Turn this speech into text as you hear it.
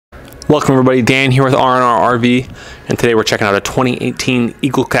Welcome everybody, Dan here with RnR RV, and today we're checking out a 2018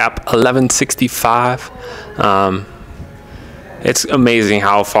 Eagle Cap 1165. It's amazing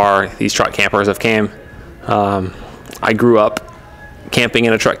how far these truck campers have came. I grew up camping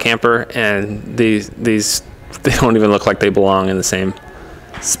in a truck camper, and these they don't even look like they belong in the same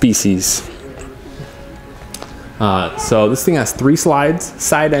species. So this thing has 3 slides,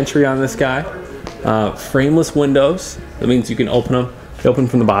 side entry on this guy, frameless windows. That means you can open them. They open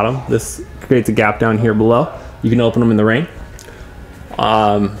from the bottom. This creates a gap down here below. You can open them in the rain.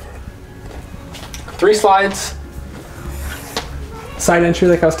 3 slides, side entry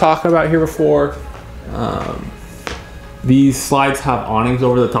like I was talking about here before. These slides have awnings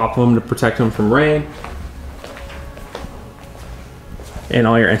over the top of them to protect them from rain. And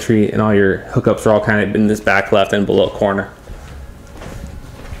all your entry and all your hookups are all kind of in this back left and below corner.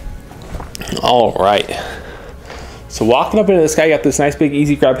 All right. So walking up into this guy, you got this nice big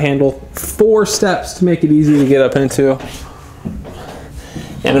easy grab handle, 4 steps to make it easy to get up into.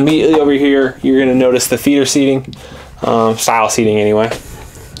 And immediately over here, you're gonna notice the feeder seating, style seating anyway.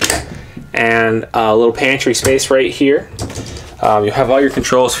 And a little pantry space right here. You have all your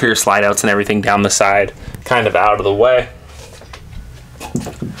controls for your slide outs and everything down the side, kind of out of the way.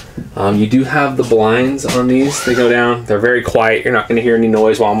 You do have the blinds on these. They go down. They're very quiet. You're not going to hear any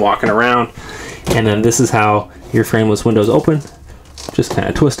noise while I'm walking around. And then this is how your frameless windows open. Just kind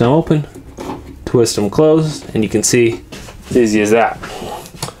of twist them open, twist them closed, and you can see as easy as that.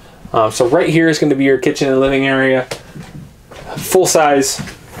 So right here is going to be your kitchen and living area. Full size,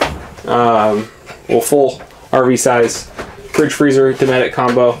 full RV size fridge freezer Dometic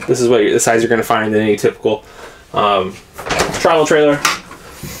combo. This is what the size you're going to find in any typical travel trailer.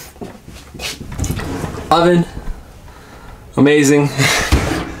 Oven, amazing.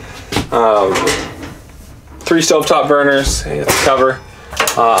 3 stovetop burners, cover,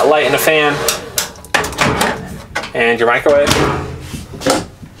 a light and a fan, and your microwave.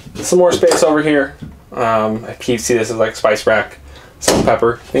 Some more space over here. I keep see this as like spice rack, salt,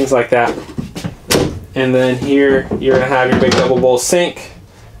 pepper, things like that. And then here you're gonna have your big double bowl sink.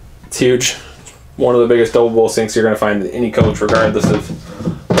 It's huge. One of the biggest double bowl sinks you're gonna find in any coach, regardless of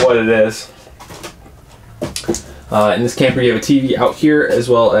what it is. In this camper, you have a TV out here, as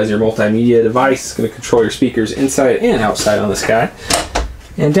well as your multimedia device. It's going to control your speakers inside and outside on this guy.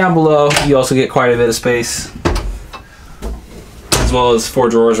 And down below, you also get quite a bit of space, as well as 4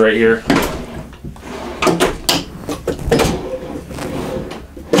 drawers right here.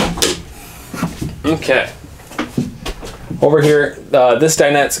 Okay. Over here, this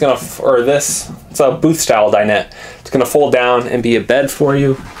dinette's going to, it's a booth style dinette. It's going to fold down and be a bed for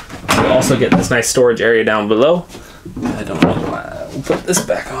you. You also get this nice storage area down below. I don't know why. We'll put this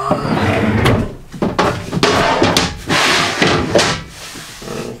back on.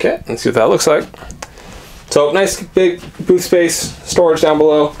 Okay, let's see what that looks like. So nice big booth space, storage down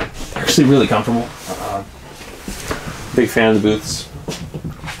below. Actually really comfortable. Big fan of the booths.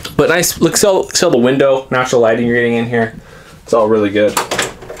 But nice, look, still the window, natural lighting you're getting in here. It's all really good.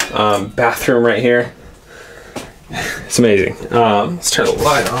 Bathroom right here. It's amazing. Let's turn the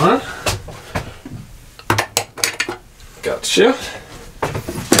light on. Gotcha.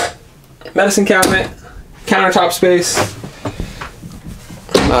 Medicine cabinet, countertop space.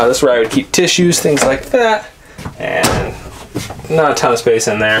 This is where I would keep tissues, things like that. And not a ton of space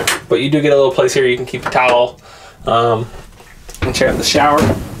in there, but you do get a little place here you can keep a towel. And check out the shower.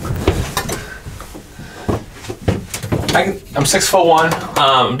 I'm 6'1".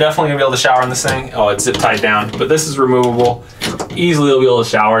 I'm definitely gonna be able to shower in this thing. Oh, it's zip tied down, but this is removable. Easily will be able to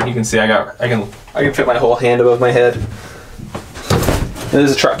shower. You can see I can fit my whole hand above my head. It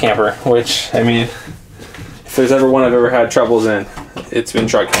is a truck camper, which, I mean, if there's ever one I've ever had troubles in, it's been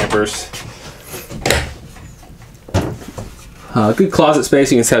truck campers. Good closet space.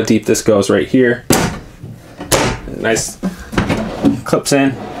 You can see how deep this goes right here. Nice clips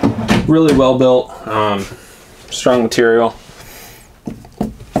in. Really well built. Strong material.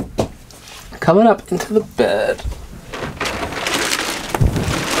 Coming up into the bed.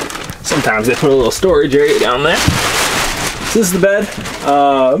 Sometimes they put a little storage area down there. So this is the bed.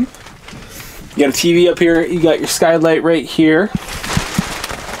 You got a TV up here. You got your skylight right here.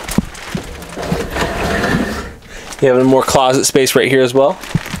 You have more closet space right here as well.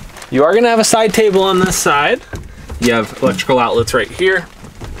 You are going to have a side table on this side. You have electrical outlets right here.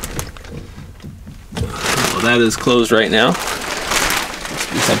 Well, that is closed right now. Let's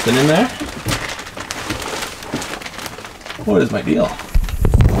do something in there. What is my deal?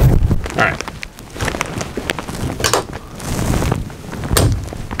 All right.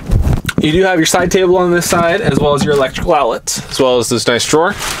 You do have your side table on this side, as well as your electrical outlets, as well as this nice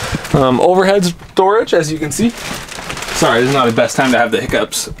drawer. Overhead storage, as you can see. Sorry, this is not the best time to have the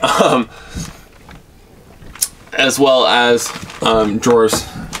hiccups. As well as drawers,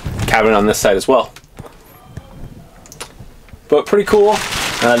 cabinet on this side as well. But pretty cool.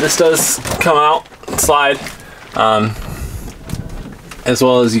 This does come out, slide. As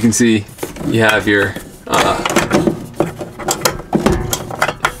well as you can see, you have your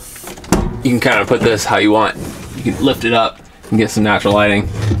you can kind of put this how you want. You can lift it up and get some natural lighting,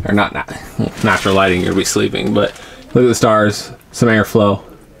 or not natural lighting, you'll be sleeping, but look at the stars, some airflow.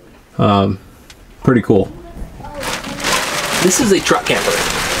 Pretty cool. This is a truck camper.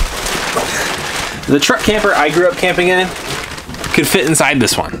 The truck camper I grew up camping in could fit inside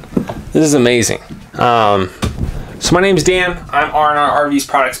this one. This is amazing. So my name's Dan. I'm RnR RV's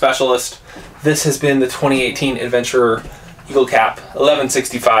product specialist. This has been the 2018 Adventurer Eagle Cap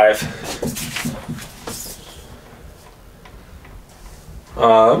 1165.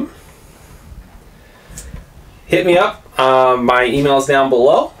 Hit me up. My email's down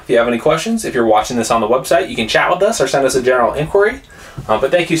below if you have any questions. If you're watching this on the website, you can chat with us or send us a general inquiry.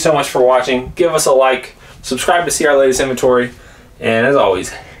 But thank you so much for watching. Give us a like, subscribe to see our latest inventory, and as always,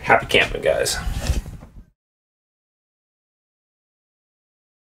 happy camping, guys.